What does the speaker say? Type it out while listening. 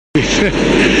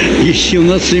You'll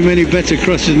not see many better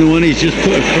crosses than the one he's just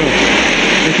put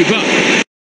across. Ricky Butt.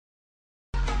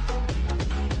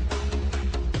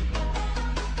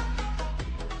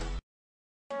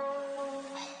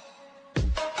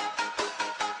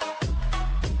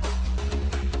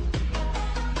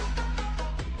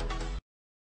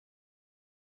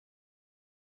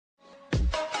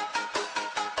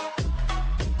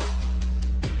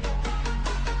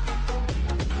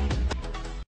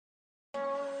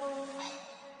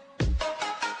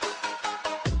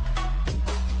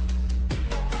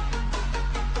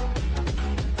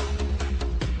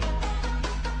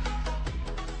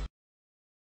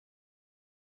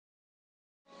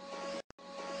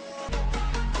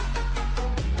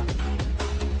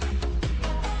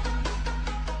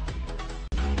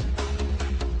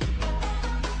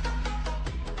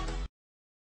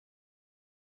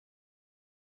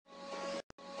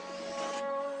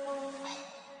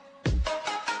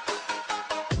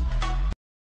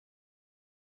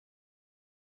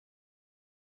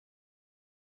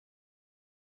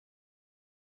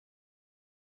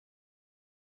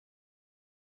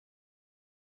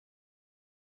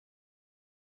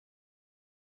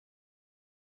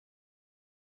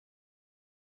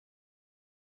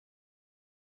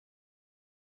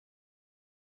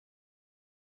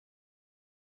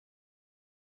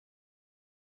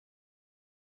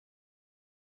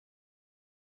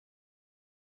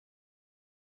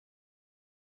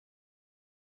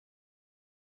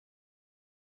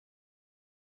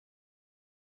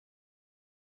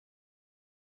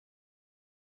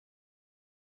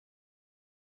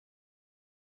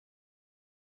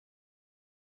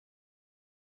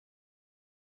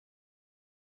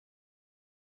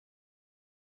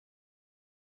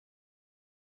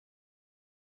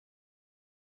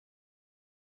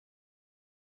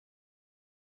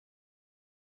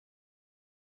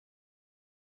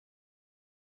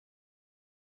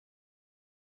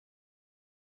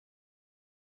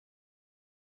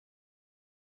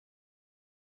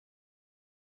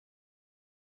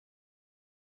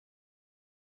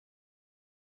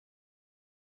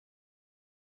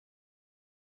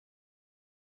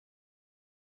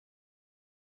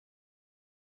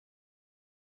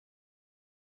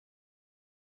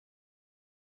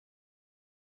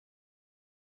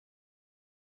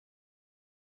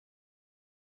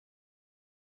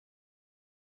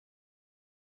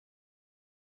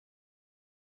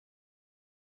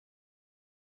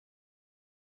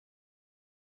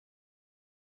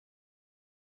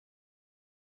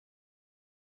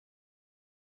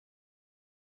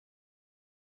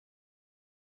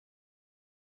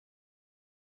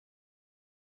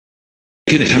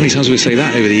 Goodness, how many times will we say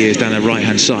that over the years down the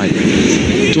right-hand side?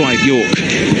 Dwight York,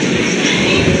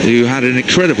 who had an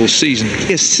incredible season.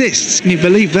 Assists, can you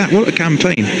believe that? What a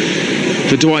campaign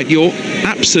for Dwight York.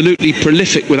 Absolutely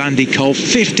prolific with Andy Cole.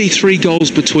 53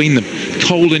 goals between them.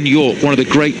 Cole and York, one of the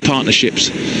great partnerships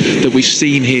that we've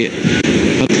seen here.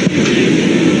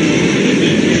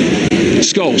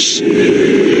 Scholes.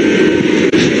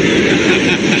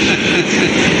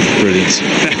 Brilliant.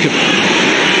 Beckham.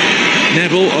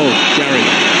 Neville, oh, Gary,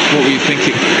 what were you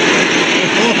thinking?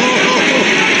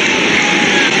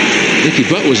 Ricky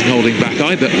Butt wasn't holding back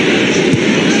either.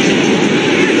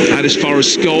 And as far as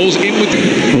Scholes, in with...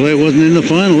 Well, it wasn't in the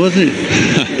final, was it?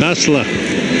 Basler.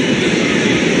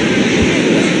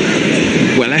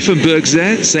 Well, Effenberg's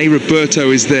there, Zé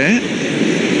Roberto is there.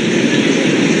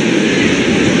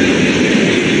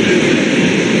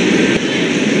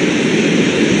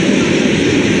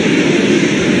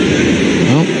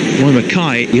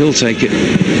 Mackay, he'll take it.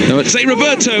 No, it's Zé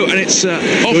Roberto, and it's off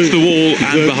the wall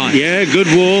and behind. Yeah, good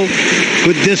wall,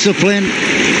 good discipline.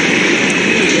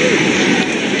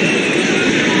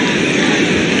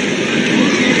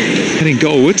 Heading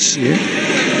goalwards. Yeah.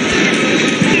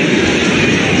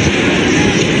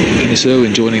 Dennis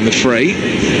Irwin joining the fray.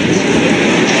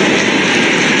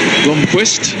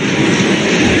 Blomqvist.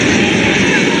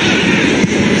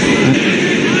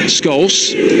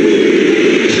 Scholes.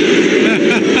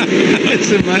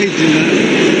 It's amazing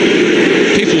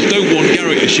that. People don't want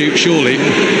Garrick to shoot, surely.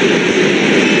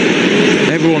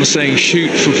 Everyone's saying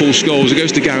shoot for full Scholes. It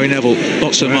goes to Gary Neville,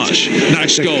 not so much. Now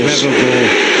Scholes.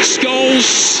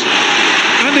 Scholes!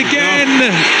 And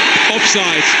again,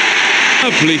 offside.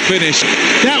 Lovely finish.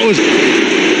 That was...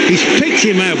 He's picked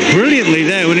him out brilliantly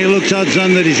there when it looked odds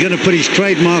on that he's going to put his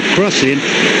trademark cross in.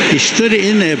 He stood it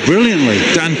in there brilliantly.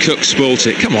 Dan Cook spoilt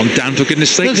it. Come on, Dan, for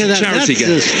goodness sake, it's a charity game.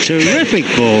 That's a terrific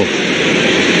ball.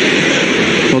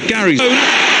 Well, Gary's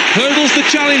hurdles the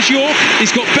challenge, York.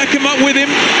 He's got Beckham up with him.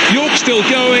 York still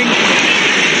going.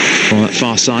 On that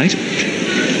far side.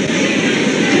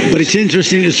 But it's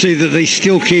interesting to see that they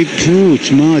still keep,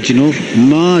 it's marginal,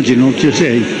 just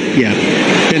saying, yeah,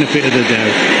 benefit of the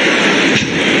doubt.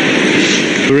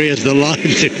 Careers, the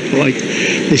lives, like,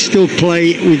 they still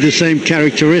play with the same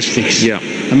characteristics. Yeah.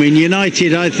 I mean,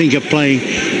 United, I think, are playing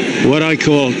what I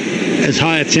call as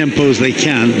high a tempo as they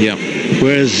can. Yeah.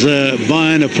 Whereas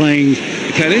Bayern are playing...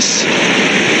 Kellis.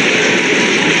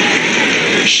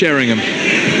 Sheringham.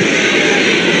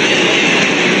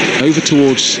 Over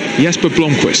towards Jesper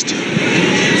Blomqvist.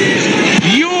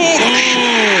 York!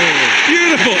 Oh,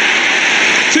 beautiful!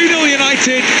 2-0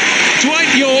 United.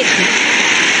 Dwight York,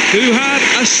 who had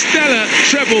a stellar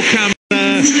treble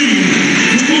campaign.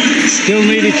 Still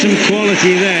needed some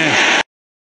quality there.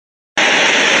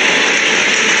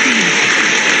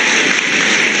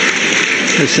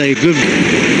 Let's say good.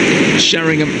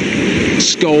 Sheringham,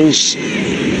 Scholes,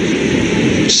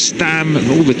 Stam, and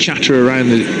all the chatter around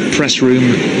the press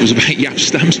room was about Jaap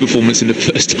Stam's performance in the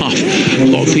first half. A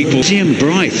lot of people. Jim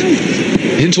Bright.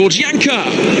 In towards Janka.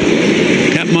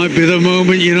 That might be the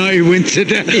moment United win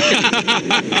today.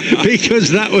 Because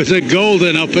that was a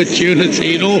golden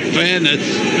opportunity, in all fairness.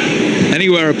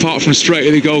 Anywhere apart from straight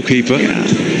to the goalkeeper. Yeah.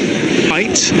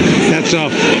 Right. That's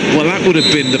off. Well, that would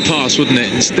have been the pass, wouldn't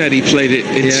it? Instead, he played it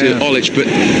into Olic, but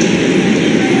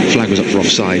flag was up for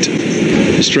offside.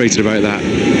 Frustrated about that.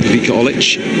 Vika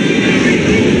Olic.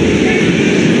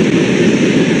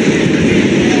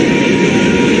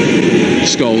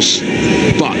 Scholes.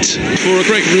 But for a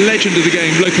great legend of the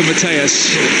game, Lothar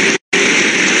Matthäus.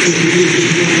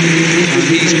 And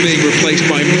he's being replaced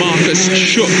by Marcus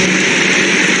Schupp,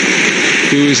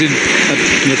 who is in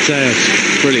Matthäus.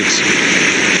 Brilliant.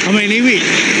 I mean, he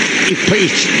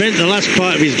spent the last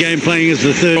part of his game playing as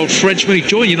the third. Frenchman. He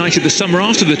joined United the summer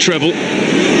after the treble.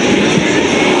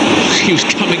 He was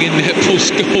coming in there, Paul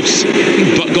Scholes,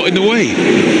 but got in the way.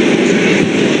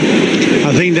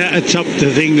 I think that had topped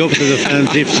the thing up for the fans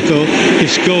if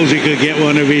Scholes could get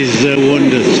one of his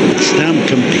wonders. Stam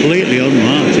completely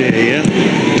unmarked here, yeah.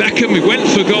 Beckham, he went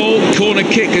for goal. Corner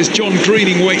kick as John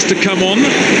Greening waits to come on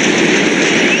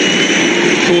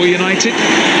for United.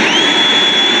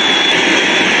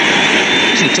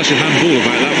 Wasn't a touch of handball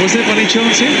about that, was there, by any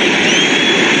chance here?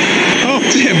 Oh,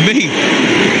 dear me.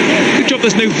 Good job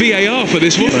there's no VAR for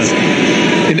this one.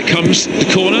 In it comes the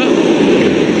corner.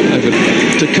 Over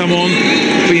to come on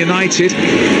for United. And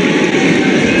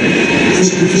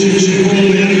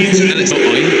it's not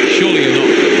mine. Surely you're not.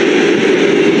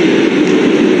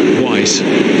 Wise.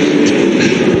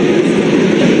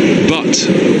 But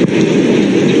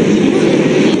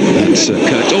that's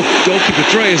correct. Oh, goalkeeper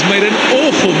Dre has made an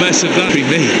awful mess of that. Me.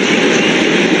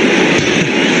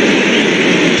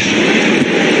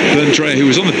 Dre, who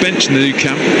was on the bench in the new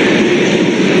camp.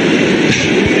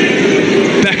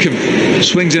 Beckham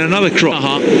swings in another cross.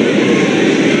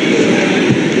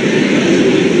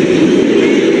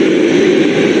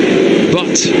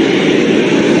 But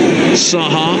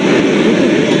Saha.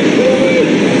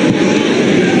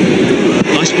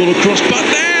 Nice ball across, but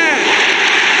there!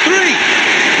 3!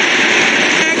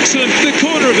 Excellent, the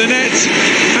corner of the net,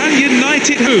 and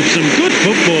United move. Some good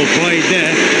football played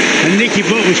there, and Nicky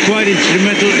Butt was quite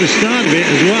instrumental at the start of it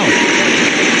as well.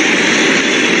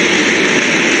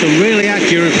 Some really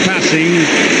accurate passing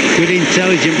with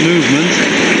intelligent movement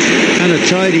and a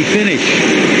tidy finish.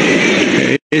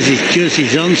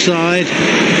 He's onside.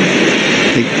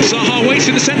 Saha waits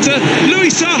in the centre. Louis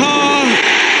Saha!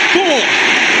 4!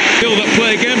 Build up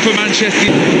play again for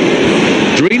Manchester.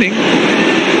 Greening.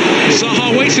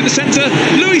 Saha waits in the centre.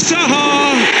 Louis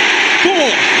Saha!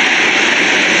 4!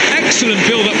 Excellent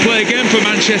build-up play again for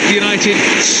Manchester United.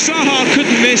 Saha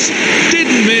couldn't miss,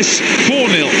 didn't miss.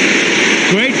 4-0.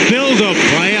 Great build-up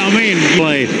play. I mean,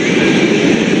 played.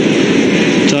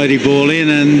 Tidy ball in,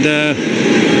 and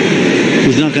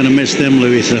he's not going to miss them,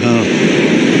 Louis Saha.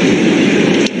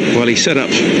 Well, he set up.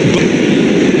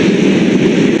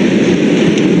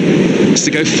 It's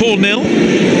to go 4-0.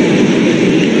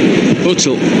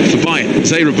 Uttel for Bayern.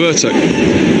 Zé Roberto.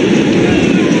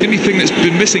 The only thing that's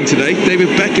been missing today, David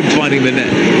Beckham finding the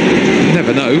net.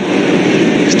 Never know.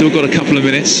 Still got a couple of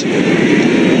minutes.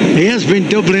 He has been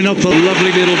doubling up. A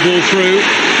lovely little ball through.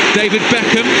 David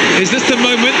Beckham. Is this the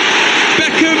moment?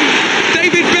 Beckham!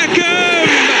 David Beckham!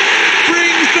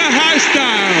 Brings the house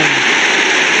down.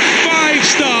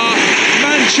 5-star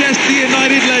Manchester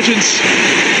United legends.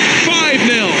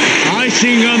 5-0.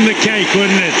 Icing on the cake,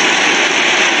 wouldn't it?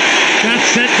 That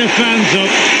set the fans up.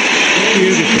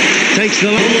 Beautiful. Takes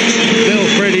the little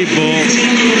Freddie ball.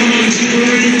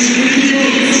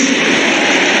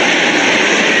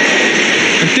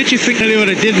 And did you think? Tell you what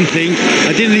I didn't think.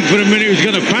 I didn't think for a minute he was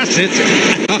going to pass it.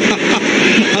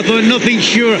 I thought nothing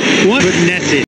sure. One but netted.